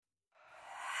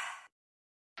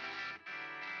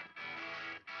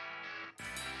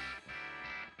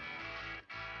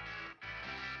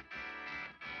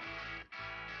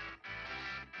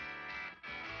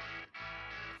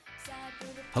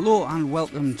Hello and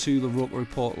welcome to the Roker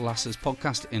Report Lasses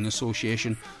podcast in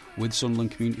association with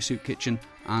Sunderland Community Soup Kitchen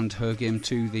and Her Game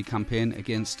 2, the campaign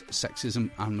against sexism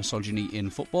and misogyny in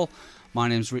football. My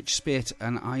name's Rich Spate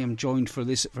and I am joined for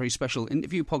this very special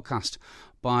interview podcast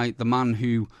by the man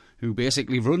who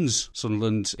basically runs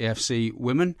Sunderland AFC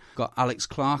Women. Got Alex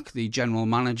Clark, the general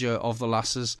manager of the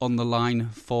Lasses, on the line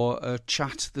for a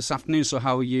chat this afternoon. So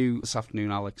how are you this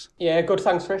afternoon, Alex? Yeah, good,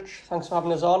 thanks Rich. Thanks for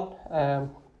having us on.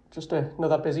 Just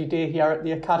another busy day here at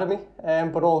the academy,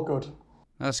 but all good.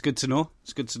 That's good to know.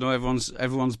 It's good to know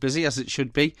everyone's busy, as it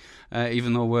should be.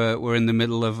 Even though we're in the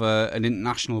middle of an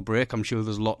international break, I'm sure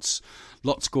there's lots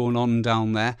going on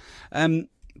down there.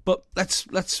 But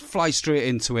let's fly straight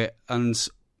into it. And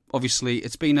obviously,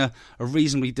 it's been a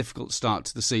reasonably difficult start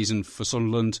to the season for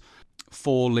Sunderland.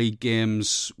 4 league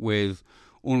games with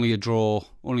only a draw,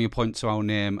 only a point to our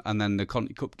name, and then the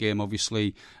Conti Cup game,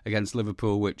 obviously, against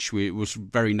Liverpool, which was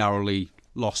very narrowly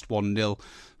lost 1-0.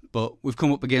 But we've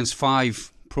come up against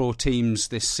 5 pro teams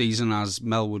this season, as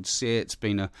Mel would say. It's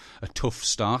been a tough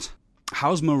start.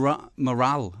 How's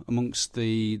morale amongst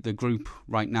the group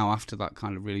right now after that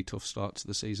kind of really tough start to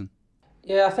the season?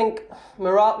 Yeah, I think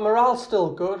morale's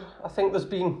still good. I think there's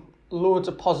been loads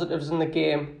of positives in the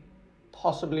game,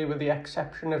 possibly with the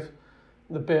exception of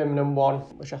the Birmingham one,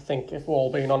 which I think, if we're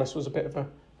all being honest, was a bit of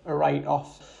a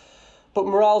write-off. But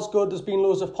morale's good, there's been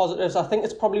loads of positives. I think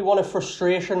it's probably one of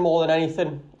frustration more than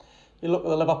anything. You look at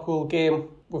the Liverpool game,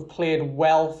 we've played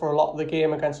well for a lot of the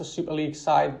game against a Super League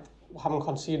side. We haven't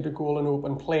conceded a goal in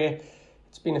open play.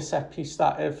 It's been a set piece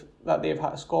that they've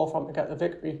had to score from to get the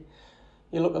victory.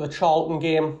 You look at the Charlton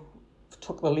game,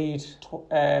 took the lead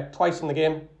twice in the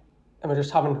game, and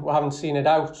we haven't seen it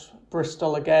out.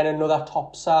 Bristol again, another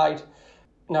top side.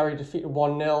 Now we defeated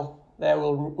 1-0. There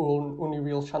will only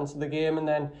real chance of the game. And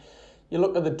then you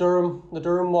look at the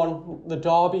Durham one, the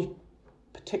derby,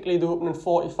 particularly the opening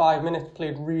 45 minutes,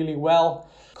 played really well.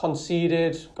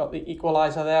 Conceded, got the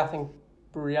equaliser there, I think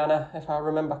Brianna, if I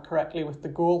remember correctly, with the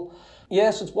goal.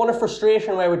 Yes, it's one of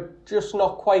frustration where we're just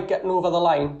not quite getting over the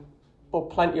line, but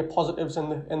plenty of positives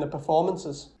in the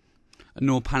performances.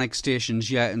 No panic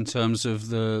stations yet in terms of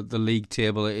the league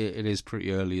table. It is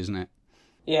pretty early, isn't it?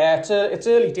 Yeah, it's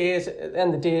early days. At the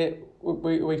end of the day,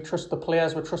 we trust the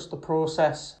players, we trust the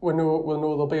process. We'll know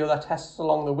there'll be other tests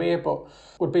along the way, but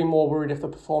we'd be more worried if the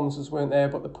performances weren't there.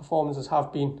 But the performances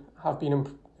have been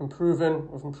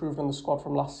improving. We've improved on the squad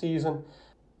from last season,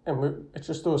 and it's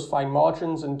just those fine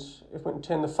margins. And if we can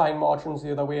turn the fine margins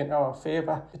the other way in our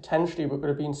favour, potentially we could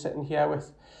have been sitting here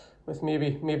with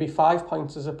maybe 5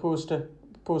 points as opposed to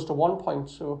 1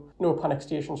 point. So no panic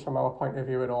stations from our point of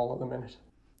view at all at the minute.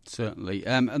 Certainly.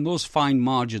 And those fine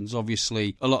margins,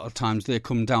 obviously, a lot of times they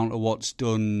come down to what's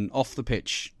done off the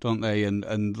pitch, don't they?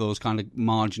 And those kind of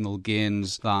marginal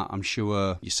gains that I'm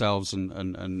sure yourselves and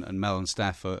Mel and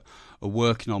Steph are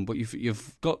working on. But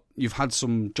you've had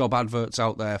some job adverts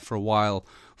out there for a while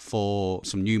for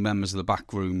some new members of the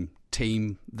backroom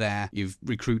team there. You've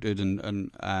recruited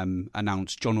and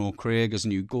announced John O'Craig as a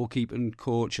new goalkeeping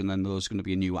coach, and then there's going to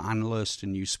be a new analyst, a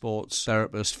new sports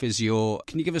therapist, physio.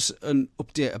 Can you give us an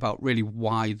update about really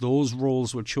why those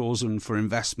roles were chosen for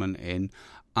investment in,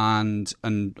 and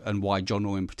why John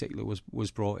O in particular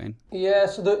was brought in? Yeah,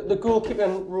 so the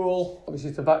goalkeeping role, obviously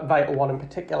it's a vital one in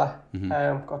particular.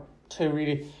 Got 2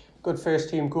 really good first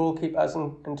team goalkeepers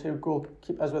and 2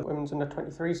 goalkeepers with women's under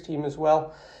 23s team as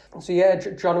well. So yeah,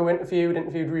 John O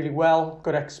interviewed really well,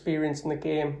 good experience in the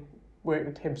game, worked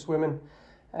with Hibs women.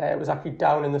 It was actually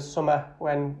down in the summer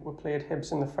when we played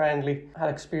Hibs in the friendly. Had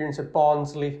experience at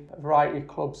Barnsley, a variety of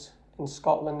clubs in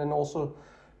Scotland, and also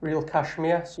Real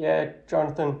Kashmir. So yeah,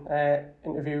 Jonathan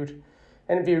interviewed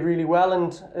really well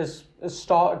and has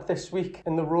started this week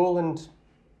in the role, and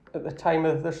at the time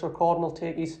of this recording will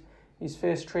take his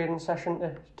first training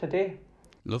session today.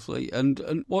 Lovely.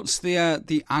 And what's the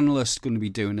analyst going to be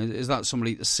doing? Is that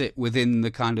somebody to sit within the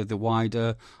kind of the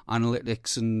wider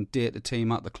analytics and data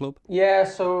team at the club? Yeah,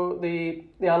 so the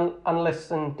analysts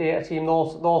and data team, they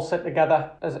all sit together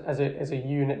as a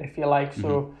unit, if you like.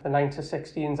 So the 9 to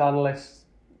 16s analysts,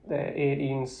 the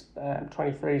 18s,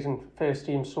 23s and first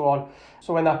team, so on.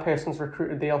 So when that person's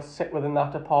recruited, they'll sit within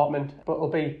that department, but it'll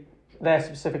be there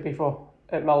specifically for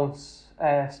Mel's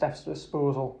Steph's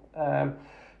disposal.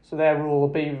 So their role will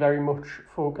be very much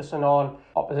focusing on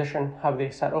opposition, how they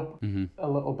set up, a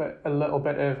little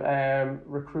bit of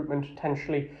recruitment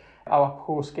potentially, our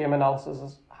post-game analysis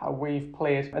is how we've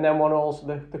played, and then one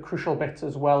also the crucial bits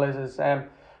as well is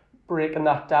breaking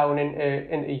that down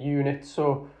into units.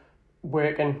 So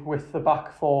working with the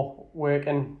back four,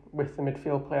 working with the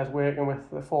midfield players, working with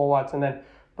the forwards, and then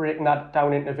breaking that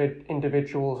down into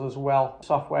individuals as well.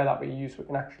 Software that we use, we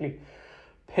can actually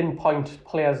pinpoint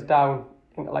players down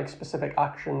into like specific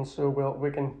actions. So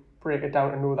we can break it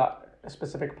down to know that a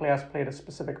specific player's played a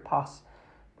specific pass.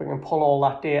 We can pull all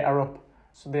that data up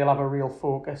so they'll have a real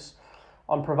focus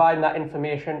on providing that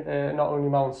information to not only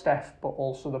Mel and Steph, but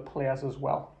also the players as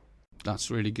well. That's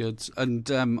really good.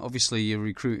 And obviously you're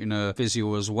recruiting a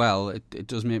physio as well. It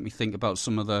does make me think about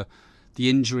some of the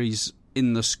injuries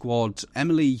in the squad.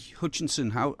 Emily Hutchinson,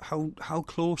 how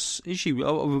close is she?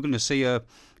 Are we going to see her,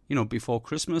 before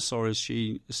Christmas, or is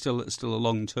she still a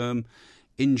long-term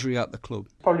injury at the club?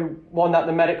 Probably one that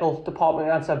the medical department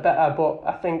answer better, but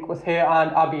I think with her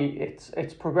and Abby,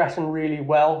 it's progressing really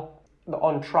well. They're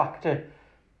on track to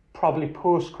probably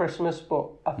post-Christmas, but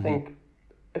I think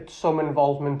it's some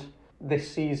involvement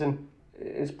this season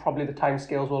is probably the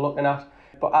timescales we're looking at.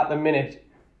 But at the minute,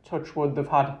 touch wood, they've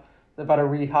had a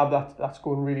rehab that's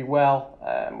going really well.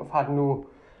 We've had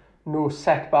no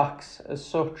setbacks as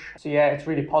such. So yeah, it's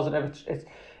really positive.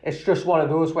 It's just one of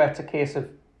those where it's a case of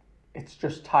it's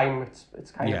just time.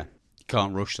 It's kind of you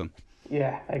can't rush them.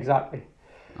 Yeah, exactly.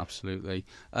 Absolutely.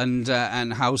 And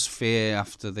how's Faye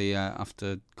after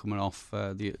coming off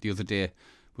the other day?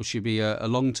 Will she be a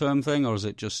long-term thing, or is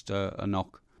it just a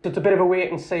knock? It's a bit of a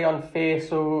wait and see on Faye.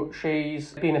 So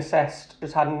she's been assessed,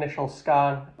 just had an initial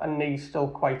scan, and knee's still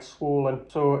quite swollen.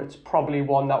 So it's probably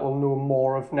one that we'll know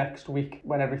more of next week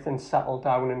when everything's settled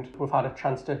down and we've had a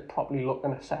chance to properly look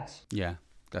and assess. Yeah.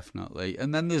 Definitely.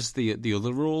 And then there's the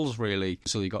other roles, really.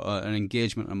 So you've got an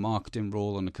engagement and marketing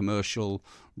role and a commercial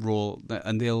role,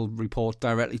 and they'll report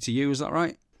directly to you, is that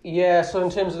right? Yeah, so in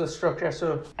terms of the structure,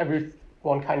 so everyone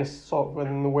kind of sort of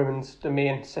within the women's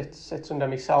domain sits under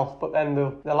myself, but then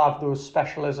they'll have those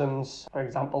specialisms. For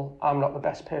example, I'm not the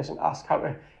best person to ask how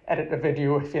to edit a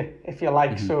video if you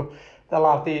like, so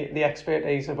they'll have the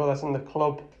expertise of others in the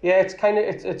club. Yeah,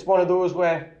 it's one of those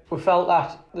where we felt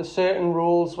that there's certain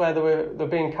roles where they're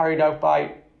being carried out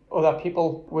by other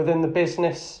people within the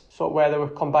business, so where they were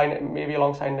combined it maybe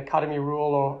alongside an academy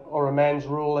role or a men's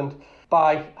role, and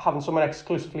by having someone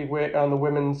exclusively working on the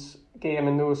women's game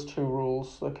in those two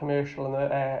roles, the commercial and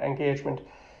the engagement,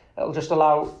 it'll just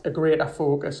allow a greater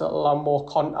focus. It'll allow more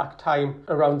contact time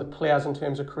around the players in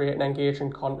terms of creating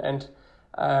engaging content.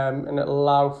 And it'll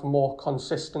allow for more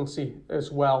consistency as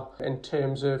well in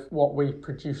terms of what we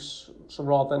produce. So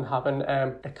rather than having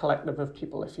a collective of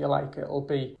people, if you like, it'll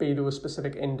be those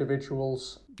specific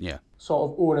individuals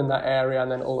sort of owning that area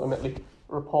and then ultimately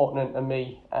reporting into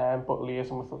me, but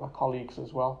liaising with other colleagues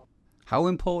as well. How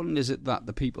important is it that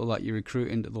the people that you recruit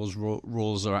into those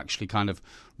roles are actually kind of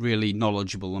really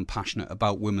knowledgeable and passionate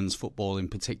about women's football in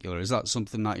particular? Is that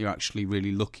something that you're actually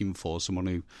really looking for, someone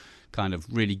who kind of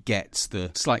really gets the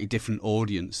slightly different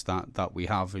audience that we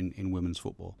have in women's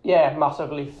football? Yeah,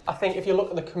 massively. I think if you look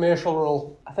at the commercial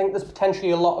role, I think there's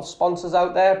potentially a lot of sponsors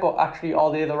out there, but actually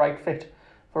are they the right fit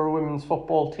for a women's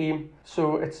football team?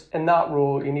 So it's in that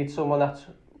role you need someone that's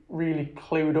really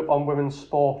clued up on women's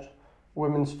sport,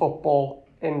 women's football,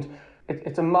 and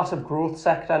it's a massive growth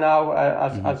sector now,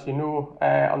 as you know,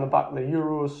 on the back of the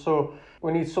Euros. So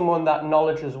we need someone that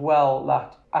knowledge as well,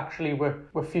 that actually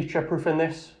we're future-proofing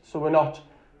this. So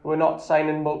we're not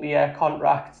signing multi-year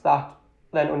contracts that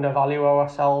then undervalue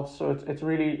ourselves. So it's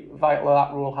really vital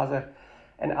that role has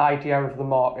an idea of the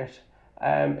market.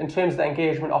 In terms of the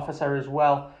engagement officer as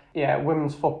well, yeah,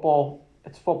 women's football,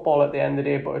 it's football at the end of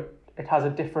the day, but it has a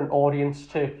different audience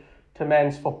to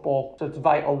men's football. So it's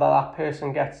vital that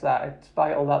person gets that. It's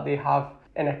vital that they have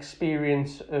an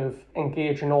experience of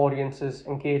engaging audiences,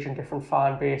 engaging different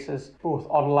fan bases, both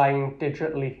online,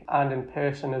 digitally, and in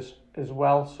person as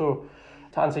well. So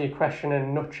to answer your question in a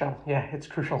nutshell, yeah, it's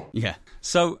crucial. Yeah.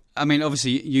 So, I mean,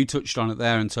 obviously you touched on it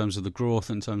there in terms of the growth,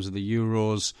 in terms of the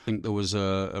Euros. I think there was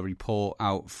a report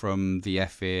out from the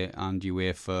FA and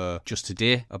UEFA just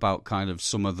today about kind of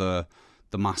some of the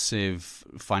massive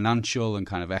financial and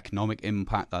kind of economic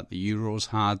impact that the Euros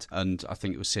had. And I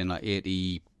think it was saying like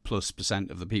 80+%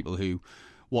 of the people who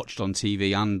watched on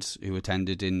TV and who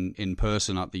attended in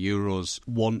person at the Euros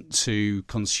want to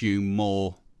consume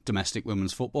more domestic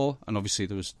women's football. And obviously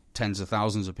there was tens of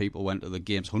thousands of people went to the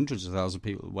games, hundreds of thousands of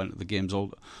people went to the games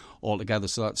all together.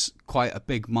 So that's quite a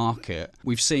big market.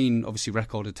 We've seen obviously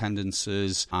record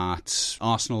attendances at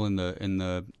Arsenal in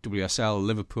the WSL.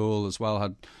 Liverpool as well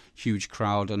had huge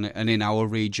crowd, and in our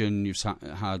region you've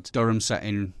had Durham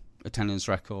setting attendance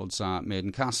records at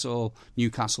Maiden Castle,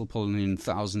 Newcastle pulling in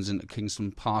thousands into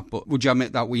Kingston Park. But would you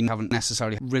admit that we haven't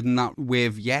necessarily ridden that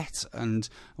wave yet? And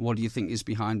what do you think is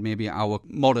behind maybe our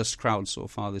modest crowd so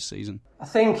far this season? I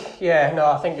think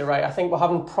you're right. I think we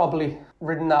haven't probably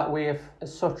ridden that wave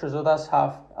as such as others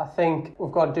have. I think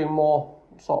we've got to do more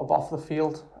sort of off the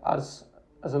field, as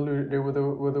alluded to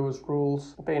with those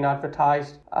rules being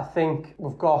advertised. I think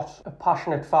we've got a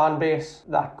passionate fan base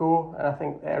that go, and I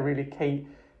think they're really key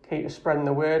to spreading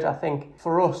the word. I think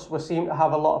for us, we seem to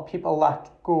have a lot of people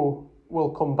that go will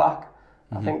come back.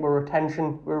 I think our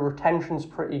retention's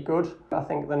pretty good. I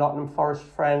think the Nottingham Forest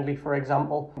friendly, for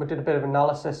example, we did a bit of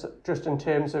analysis just in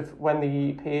terms of when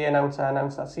the PA announced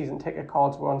that season ticket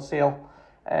cards were on sale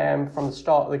from the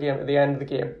start of the game to the end of the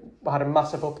game. We had a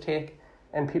massive uptake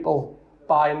in people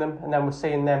buying them, and then we're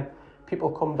seeing them people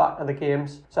come back to the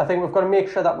games. So I think we've got to make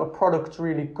sure that our product's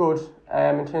really good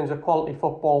in terms of quality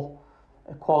football,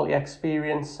 a quality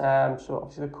experience. So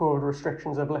obviously the COVID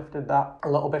restrictions have lifted that a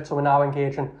little bit, so we're now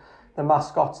engaging the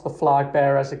mascots, the flag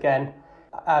bearers again.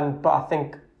 But I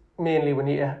think mainly we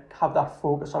need to have that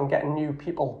focus on getting new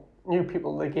people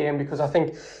to the game, because I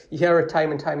think you hear it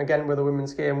time and time again with the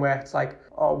women's game where it's like,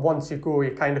 oh, once you go,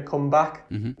 you kind of come back.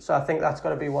 So I think that's got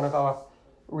to be one of our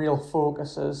real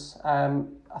focuses.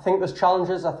 I think there's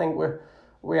challenges. I think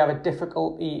we have a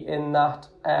difficulty in that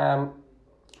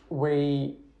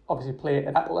we obviously play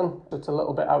at Ettlin. It's a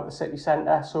little bit out of the city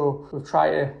centre, so we've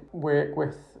tried to work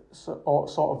with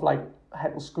sort of like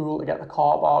heading school to get the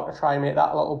car park to try and make that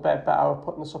a little bit better,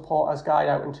 putting the supporters guide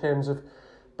out in terms of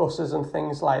buses and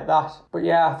things like that. But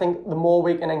yeah, I think the more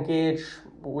we can engage,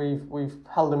 we've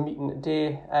held a meeting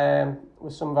today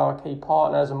with some of our key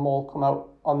partners, and more will come out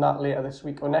on that later this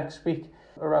week or next week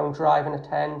around driving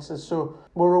attendances. So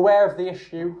we're aware of the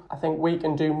issue. I think we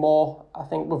can do more. I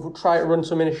think we've tried to run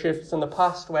some initiatives in the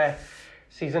past where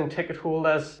season ticket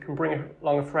holders can bring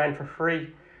along a friend for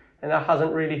free, and that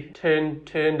hasn't really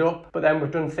turned up. But then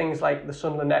we've done things like the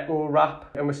Sunderland Echo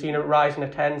wrap, and we're seeing a rise in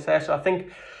attendance there. So I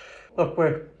think, look,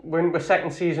 we're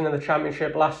second season in the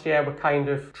Championship. Last year we kind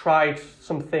of tried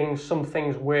some things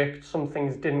worked, some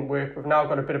things didn't work. We've now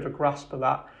got a bit of a grasp of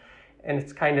that, and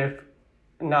it's kind of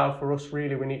now for us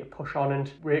really we need to push on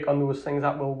and work on those things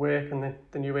that will work, and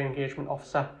the new engagement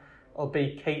officer will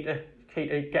be key to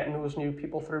getting those new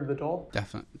people through the door.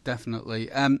 Definitely.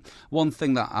 One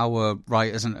thing that our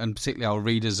writers and particularly our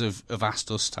readers have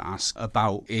asked us to ask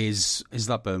about is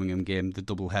that Birmingham game, the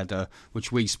doubleheader,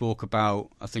 which we spoke about,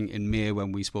 I think, in May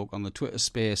when we spoke on the Twitter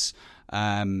space.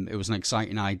 It was an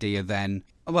exciting idea then.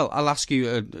 Well, I'll ask you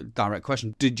a direct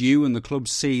question. Did you and the club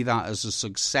see that as a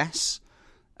success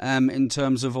in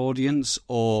terms of audience,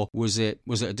 or was it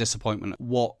a disappointment?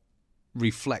 What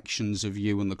reflections have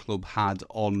you and the club had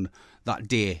on that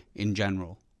day in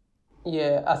general?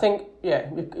 Yeah, I think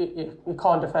you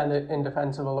can't defend it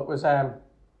indefensible. It was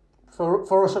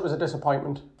for us it was a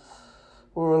disappointment.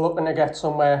 We were looking to get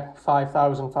somewhere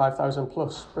 5,000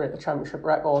 plus, break the Championship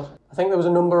record. I think there was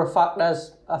a number of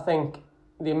factors. I think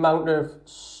the amount of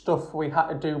stuff we had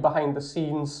to do behind the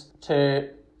scenes to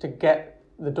get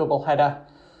the double header.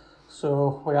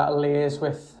 So we had to liaise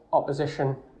with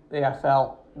opposition, the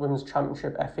AFL, Women's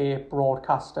Championship, FA,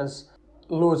 broadcasters,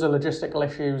 loads of logistical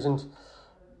issues, and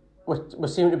we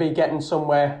seem to be getting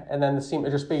somewhere, and then there seemed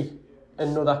to just be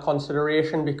another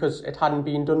consideration because it hadn't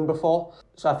been done before.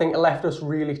 So I think it left us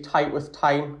really tight with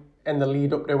time in the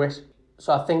lead up to it.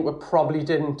 So I think we probably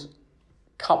didn't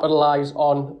capitalise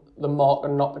on the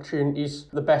marketing opportunities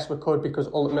the best we could, because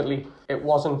ultimately it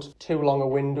wasn't too long a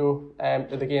window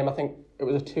to the game. I think it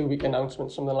was a 2-week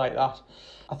announcement, something like that.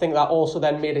 I think that also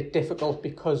then made it difficult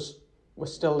because we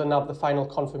still didn't have the final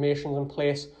confirmations in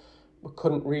place. We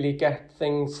couldn't really get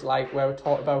things like where we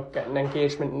talked about getting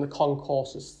engagement in the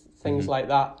concourses, things like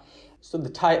that. So the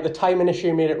timing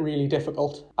issue made it really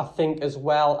difficult. I think as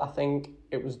well,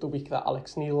 it was the week that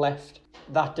Alex Neil left.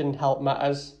 That didn't help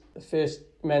matters. The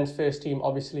men's first team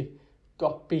obviously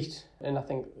got beat, and I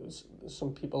think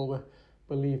some people were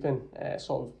leaving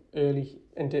sort of early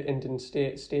and didn't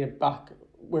stay back.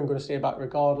 Weren't going to stay back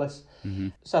regardless.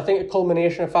 So I think a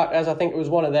culmination of factors. I think it was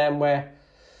one of them where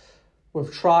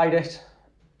we've tried it,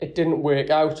 it didn't work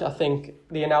out. I think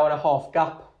the an hour and a half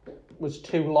gap was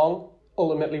too long.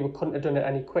 Ultimately, we couldn't have done it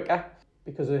any quicker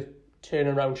because of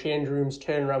turning around change rooms,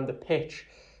 turning around the pitch,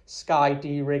 sky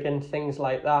de-rigging, things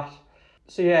like that.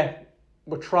 So yeah,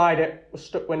 we tried it, we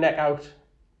stuck our neck out.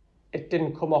 It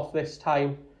didn't come off this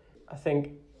time. I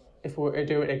think if we were to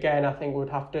do it again, I think we'd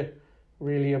have to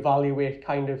really evaluate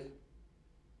kind of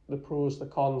the pros, the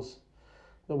cons,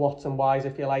 the whats and whys,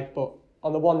 if you like. But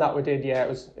on the one that we did, yeah,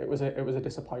 it was a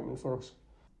disappointment for us.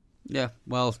 Yeah,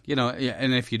 well,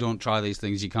 and if you don't try these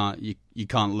things, you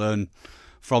can't learn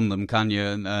from them, can you?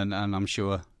 And I'm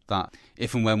sure that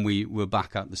if and when we're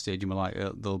back at the stadium,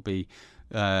 it'll be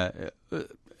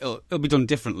done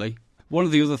differently. One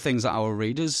of the other things that our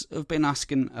readers have been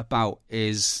asking about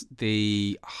is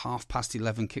the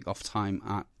 11:30 kick-off time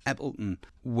at Eppleton,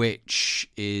 which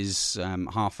is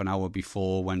half an hour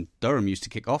before when Durham used to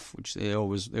kick off, which they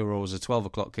were always a 12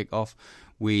 o'clock kick-off.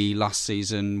 Last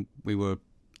season we were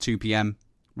 2 p.m.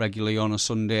 regularly on a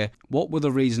Sunday. What were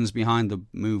the reasons behind the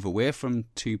move away from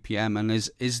 2 p.m. and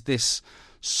is this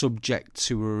subject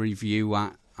to a review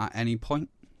at any point?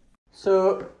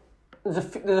 So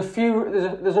there's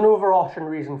an overarching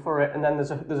reason for it, and then there's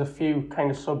a few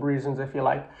kind of sub reasons, if you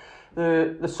like.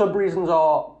 The sub reasons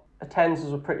are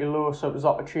attendances were pretty low, so it was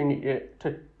opportunity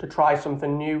to try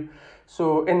something new.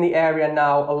 So in the area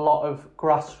now, a lot of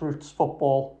grassroots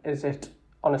football is it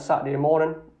on a Saturday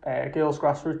morning. Girls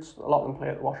grassroots, a lot of them play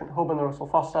at the Washington Hub in the Russell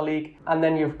Foster League. And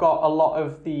then you've got a lot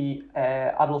of the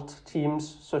adult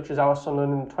teams, such as our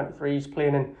Sunderland 23s,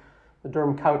 playing in the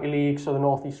Durham County League, so the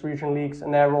North East Region Leagues,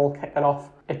 and they're all kicking off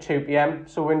at 2 p.m.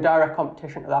 So we're in direct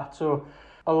competition to that. So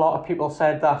a lot of people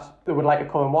said that they would like to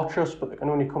come and watch us, but they can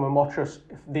only come and watch us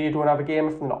if they don't have a game,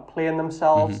 if they're not playing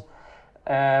themselves.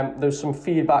 There's some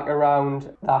feedback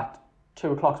around that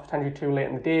 2 o'clock's potentially too late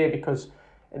in the day because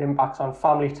it impacts on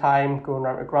family time, going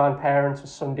around with grandparents for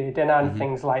Sunday dinner and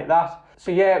things like that. So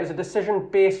yeah, it was a decision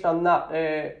based on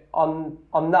that,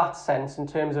 on that sense in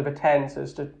terms of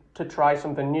attendances to try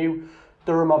something new.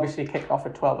 Durham obviously kicked off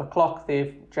at 12 o'clock.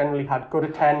 They've generally had good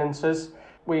attendances.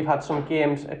 We've had some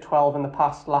games at 12 in the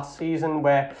past last season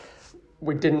where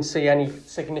we didn't see any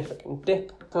significant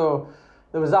dip. So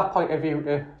there was that point of view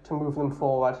to move them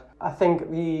forward. I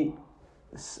think the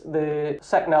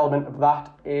second element of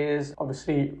that is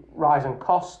obviously rising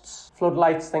costs,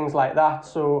 floodlights, things like that.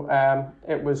 So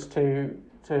it was to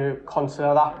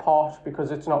consider that part because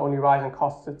it's not only rising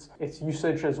costs, it's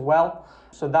usage as well.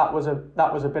 So that was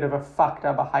a bit of a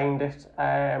factor behind it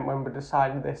when we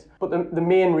decided this. But the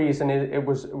main reason it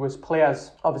was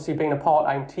players. Obviously, being a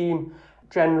part-time team,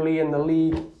 generally in the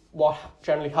league, what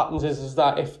generally happens is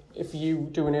that if you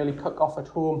do an early kick-off at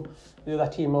home, the other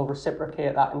team will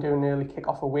reciprocate that and do an early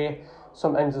kick-off away.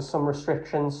 Sometimes there's some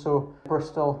restrictions. So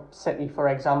Bristol City, for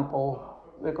example,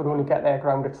 they could only get their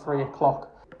ground at 3 o'clock.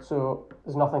 So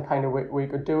there's nothing kind of we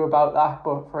could do about that.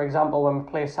 But for example, when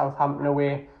we play Southampton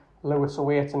away, Lewis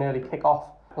away, it's an early kick-off.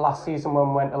 Last season when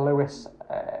we went to Lewis,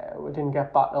 we didn't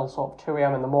get back till sort of 2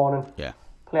 a.m. in the morning. Yeah.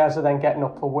 Players are then getting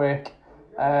up for work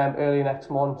early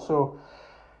next morning. So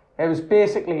it was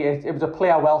basically, it was a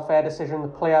player welfare decision. The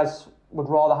players would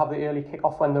rather have the early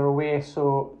kick-off when they're away,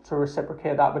 so to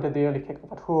reciprocate that, we did the early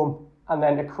kick-off at home, and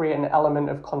then to create an element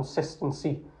of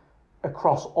consistency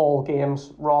across all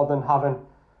games, rather than having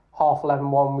 11:30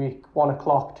 one week, 1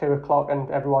 o'clock, 2 o'clock, and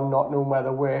everyone not knowing where they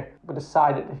were. We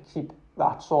decided to keep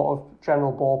that sort of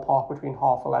general ballpark between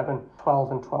 11:30,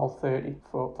 12 and 12:30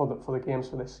 for the games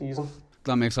for this season.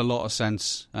 That makes a lot of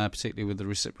sense, particularly with the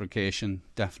reciprocation,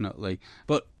 definitely.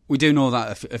 But we do know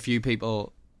that a few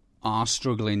people are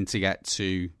struggling to get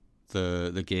to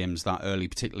the games that early,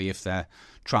 particularly if they're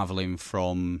travelling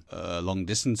from a long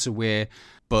distance away.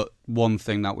 But one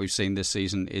thing that we've seen this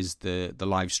season is the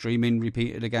live streaming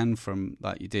repeated again from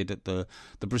that you did at the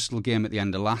Bristol game at the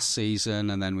end of last season,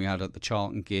 and then we had at the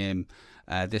Charlton game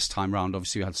this time round.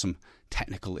 Obviously, we had some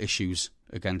technical issues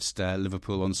against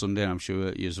Liverpool on Sunday. I'm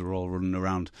sure you are all running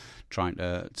around trying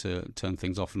to turn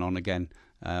things off and on again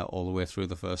all the way through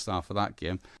the first half of that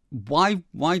game. Why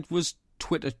was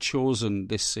Twitter chosen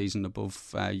this season above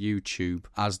YouTube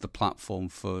as the platform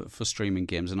for streaming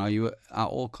games? And are you at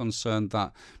all concerned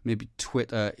that maybe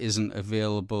Twitter isn't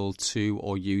available to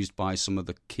or used by some of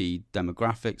the key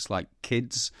demographics, like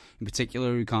kids in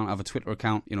particular, who can't have a Twitter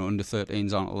account? Under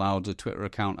 13s aren't allowed a Twitter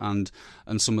account, and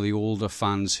some of the older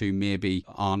fans who maybe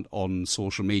aren't on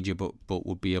social media but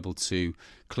would be able to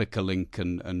click a link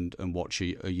and watch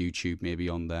a YouTube maybe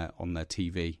on their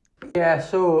TV. Yeah,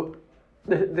 so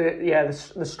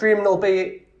the streaming will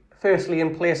be firstly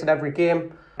in place at every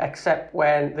game, except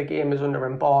when the game is under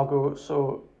embargo.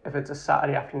 So if it's a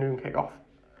Saturday afternoon kick-off,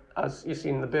 as you've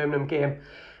seen in the Birmingham game,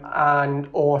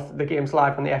 or if the game's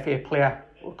live on the FA Player,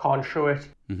 we can't show it,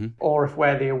 or if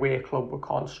we're the away club, we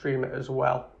can't stream it as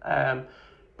well.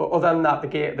 But other than that, the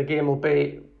game will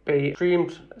be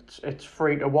streamed. It's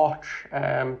free to watch.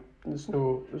 There's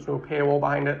no paywall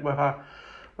behind it.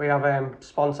 We have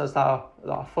sponsors that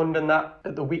are funding that.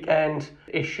 At the weekend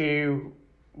issue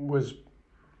was,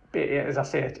 as I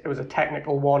say, it was a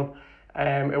technical one.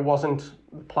 It wasn't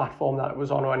the platform that it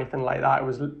was on or anything like that. It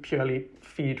was purely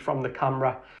feed from the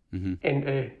camera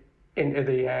into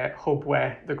the hub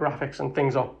where the graphics and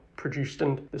things are produced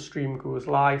and the stream goes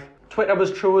live. Twitter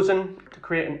was chosen to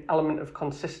create an element of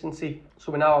consistency.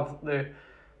 So we now have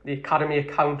the Academy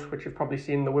account, which you've probably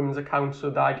seen, the women's account. So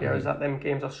the idea is that them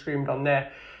games are streamed on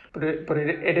there. But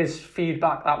it is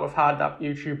feedback that we've had that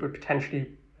YouTube would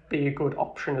potentially be a good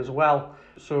option as well.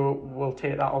 So we'll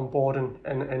take that on board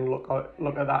and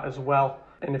look at that as well.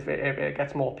 And if it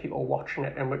gets more people watching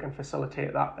it and we can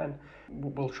facilitate that, then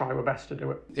we'll try our best to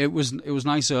do it. It was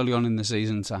nice early on in the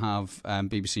season to have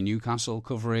BBC Newcastle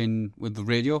covering with the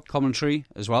radio commentary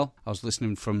as well. I was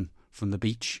listening from the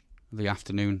beach the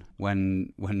afternoon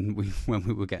when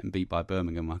we were getting beat by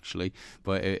Birmingham, actually.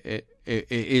 But it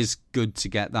is good to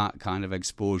get that kind of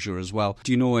exposure as well.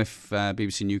 Do you know if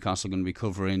BBC Newcastle are going to be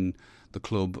covering the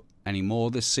club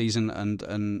anymore this season,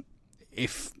 and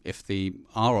if they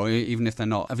are, or even if they're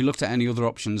not, have you looked at any other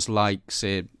options, like,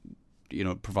 say,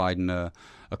 providing a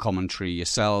commentary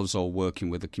yourselves, or working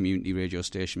with a community radio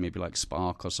station, maybe like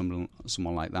Spark or someone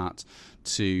like that,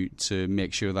 to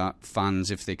make sure that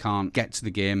fans, if they can't get to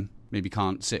the game, maybe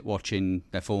can't sit watching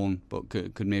their phone, but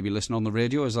could maybe listen on the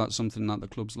radio? Is that something that the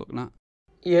club's looking at?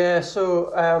 Yeah,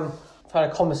 so I've had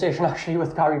a conversation actually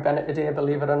with Gary Bennett today,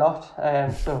 believe it or not.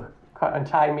 So quite on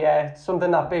time, yeah. It's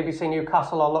something that BBC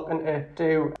Newcastle are looking to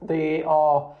do. They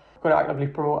are going to actively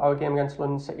promote our game against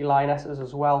London City Lionesses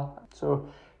as well. So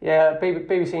yeah,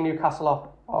 BBC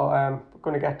Newcastle are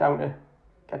going to get down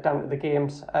to the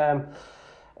games.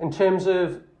 In terms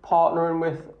of partnering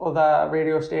with other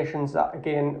radio stations, that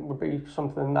again would be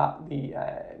something that the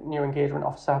new engagement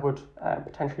officer would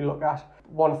potentially look at.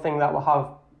 One thing that we have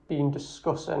been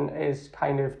discussing is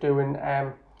kind of doing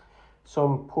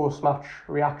some post-match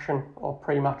reaction or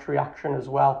pre-match reaction as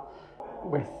well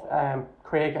with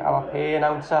Craig, our PA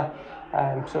announcer.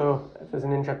 So if there's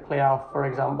an injured player, for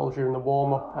example, during the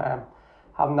warm-up,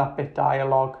 having that bit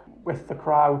dialogue with the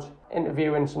crowd,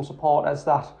 interviewing some supporters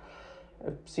that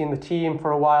have seen the team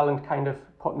for a while, and kind of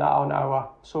putting that on our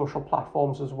social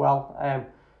platforms as well,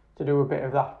 to do a bit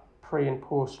of that pre and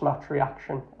post match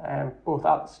reaction, both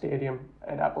at the stadium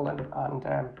at Evelyn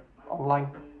and online.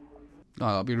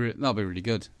 Oh, that'll be really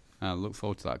good. I look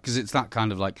forward to that, because it's that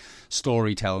kind of like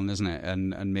storytelling, isn't it?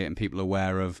 And making people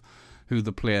aware of who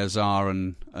the players are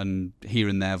and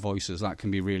hearing their voices. That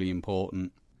can be really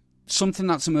important. Something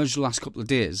that's emerged the last couple of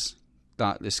days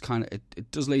that this kind of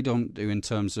it does lead on to, in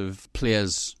terms of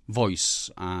players' voice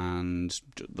and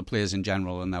the players in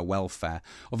general and their welfare.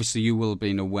 Obviously, you will have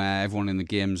been aware, everyone in the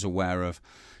game's aware of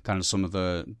kind of some of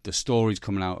the stories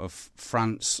coming out of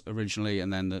France originally,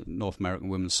 and then the North American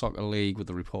Women's Soccer League with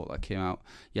the report that came out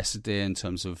yesterday in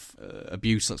terms of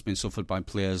abuse that's been suffered by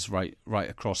players right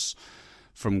across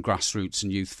from grassroots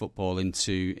and youth football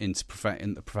into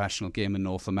the professional game in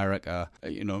North America.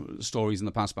 Stories in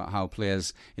the past about how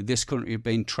players in this country have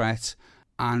been treated,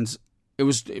 and it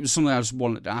was something I just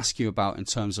wanted to ask you about in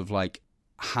terms of like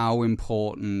how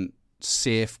important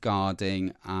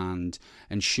safeguarding and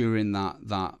ensuring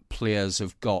that players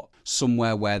have got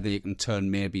somewhere where they can turn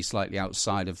maybe slightly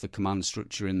outside of the command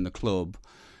structure in the club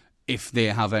if they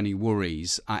have any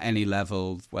worries at any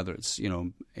level, whether it's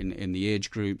in the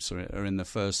age groups or in the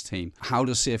first team. How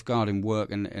does safeguarding work,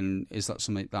 and is that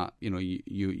something that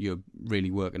you're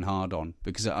really working hard on?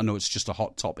 Because I know it's just a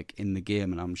hot topic in the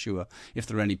game, and I'm sure if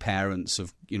there are any parents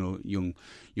of young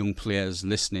players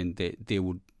listening, they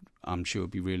would, I'm sure,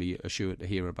 be really assured to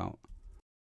hear about.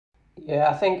 Yeah,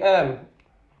 I think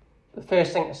the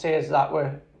first thing to say is that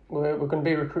we're going to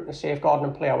be recruiting a safeguarding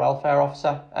and player welfare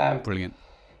officer. Brilliant.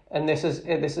 And this is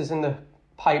in the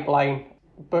pipeline,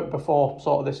 but before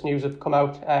sort of this news had come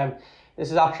out.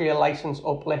 This is actually a licence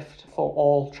uplift for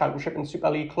all Championship and Super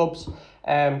League clubs.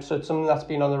 So it's something that's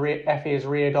been on the FA's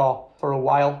radar for a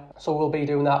while. So we'll be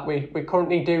doing that. We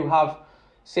currently do have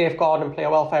safeguarding and player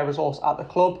welfare resource at the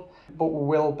club, but we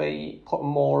will be putting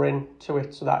more into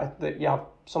it so that you have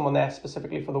someone there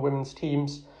specifically for the women's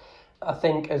teams. I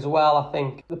think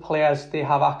the players, they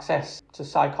have access to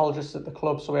psychologists at the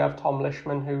club. So we have Tom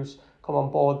Lishman, who's come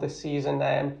on board this season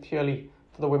purely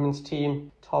for the women's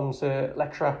team. Tom's a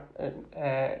lecturer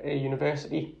at a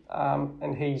university,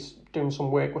 and he's doing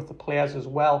some work with the players as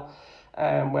well.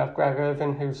 We have Greg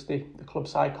Irvin, who's the club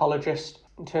psychologist.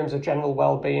 In terms of general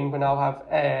well-being, we now have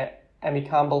Emmy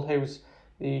Campbell, who's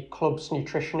the club's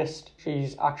nutritionist.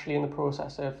 She's actually in the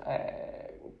process of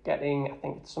getting, I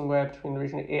think it's somewhere between the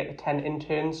region of 8 to 10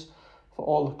 interns for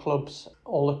all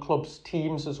the club's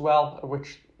teams as well, of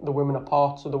which the women are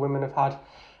part. So the women have had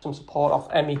some support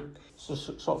off Emmy. So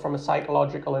sort of from a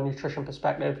psychological and nutrition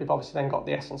perspective, you've obviously then got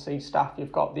the S&C staff,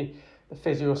 you've got the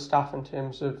physio staff in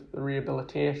terms of the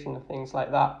rehabilitation and things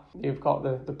like that. You've got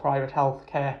the private health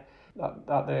care that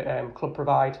the club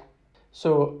provide.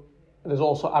 So there's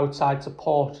also outside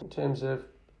support in terms of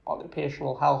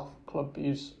occupational health. Club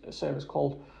use a service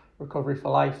called Recovery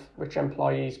for Life, which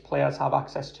employees, players have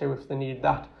access to if they need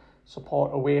that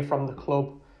support away from the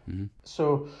club. Mm-hmm.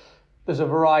 So there's a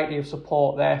variety of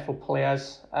support there for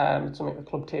players. It's something the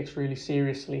club takes really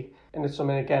seriously, and it's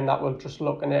something again that we're just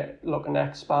looking to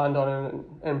expand on and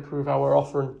improve our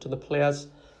offering to the players.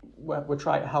 We're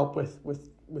trying to help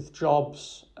with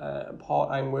jobs,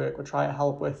 part-time work. We're trying to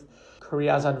help with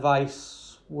careers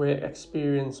advice, work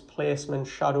experience, placement,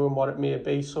 shadowing, what it may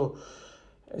be. So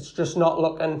it's just not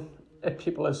looking at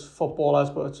people as footballers,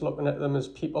 but it's looking at them as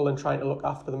people and trying to look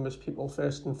after them as people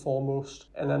first and foremost,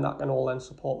 and then that can all then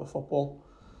support the football.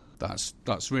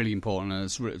 That's really important, and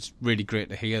it's really great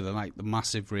to hear the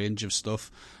massive range of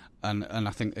stuff, and I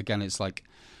think again it's like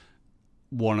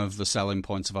one of the selling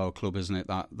points of our club, isn't it?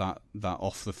 That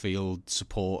off the field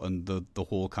support and the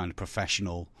whole kind of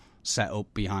professional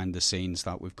setup behind the scenes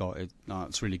that we've got.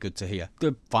 It's really good to hear.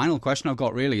 The final question I've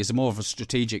got really is more of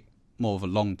a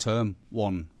long-term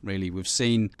one, really. We've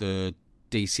seen the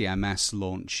DCMS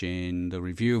launching the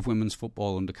review of women's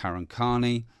football under Karen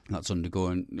Carney. That's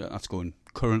going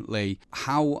currently.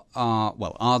 How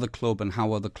are the club and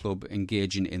how are the club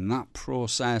engaging in that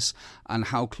process? And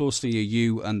how closely are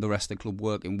you and the rest of the club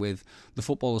working with the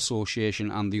Football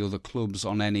Association and the other clubs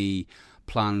on any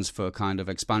plans for kind of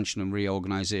expansion and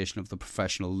reorganisation of the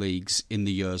professional leagues in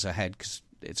the years ahead? Because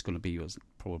it's going to be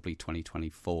probably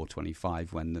 2024,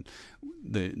 25 when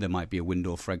there might be a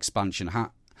window for expansion.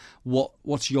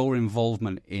 What's your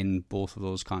involvement in both of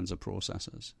those kinds of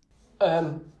processes?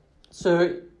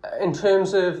 So in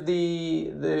terms of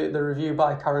the review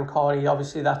by Karen Carney,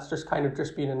 obviously that's just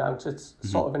been announced. It's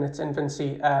sort of in its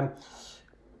infancy.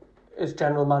 As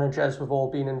general managers, we've all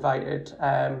been invited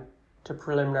to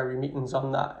preliminary meetings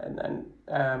on that, and then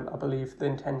I believe the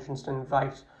intention is to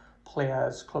invite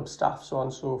players, club staff, so on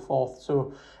and so forth.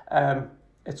 So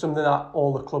it's something that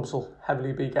all the clubs will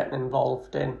heavily be getting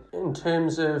involved in. In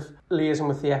terms of liaising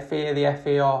with the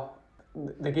FA are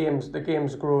the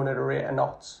game's growing at a rate of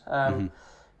knots.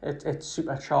 It's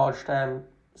supercharged.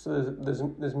 So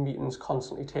there's meetings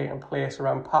constantly taking place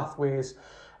around pathways,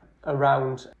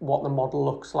 around what the model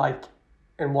looks like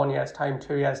in 1 year's time,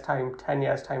 2 years' time, 10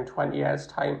 years' time, 20 years'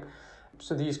 time.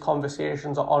 So these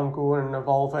conversations are ongoing and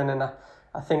evolving, and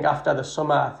I think after the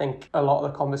summer, I think a lot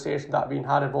of the conversations that have been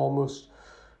had have almost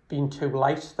been too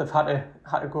light. They've had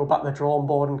to go back to the drawing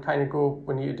board and kind of go,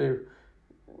 we need to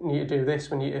do this,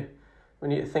 we need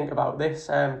to think about this.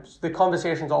 So the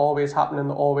conversations are always happening,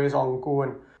 they're always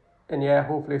ongoing, and yeah,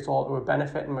 hopefully it's all to a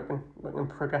benefit and we can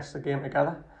progress the game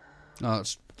together.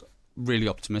 That's really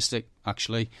optimistic,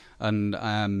 actually,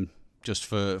 and just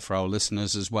for our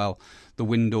listeners as well, the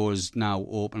window is now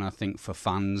open, I think, for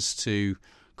fans to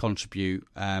contribute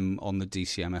on the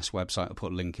DCMS website. I'll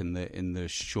put a link in the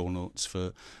show notes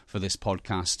for this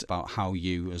podcast about how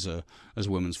you as a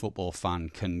women's football fan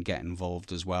can get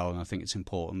involved as well. And I think it's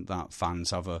important that fans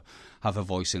have a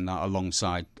voice in that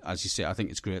alongside, as you say. I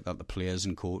think it's great that the players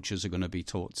and coaches are going to be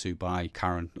talked to by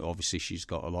Karen. Obviously she's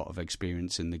got a lot of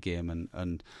experience in the game,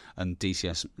 and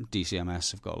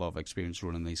DCMS have got a lot of experience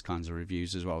running these kinds of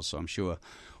reviews as well, so I'm sure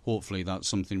hopefully that's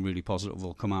something really positive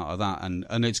will come out of that,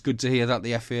 and it's good to hear that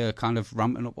the FA are kind of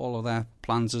ramping up all of their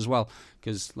plans as well,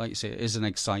 because like you say, it is an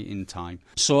exciting time.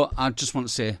 So I just want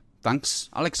to say thanks,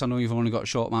 Alex. I know you've only got a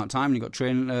short amount of time and you've got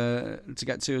training to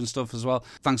get to and stuff as well.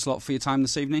 Thanks a lot for your time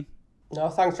this evening. No,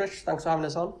 thanks Rich, thanks for having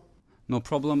us on. No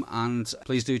problem, and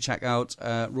please do check out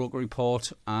Roker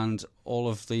Report and all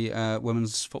of the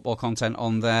women's football content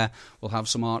on there. We'll have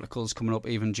some articles coming up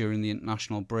even during the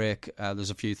international break. There's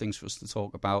a few things for us to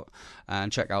talk about, and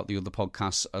check out the other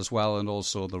podcasts as well, and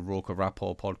also the Roker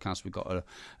Rapport podcast. We've got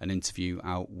an interview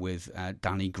out with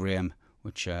Danny Graham,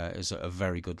 which is a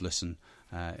very good listen.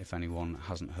 If anyone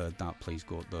hasn't heard that, please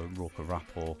go to the Roker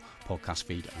Rapport podcast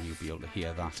feed and you'll be able to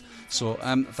hear that. So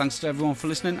thanks to everyone for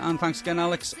listening, and thanks again,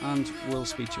 Alex, and we'll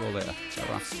speak to you all later.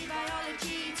 Ta-ra.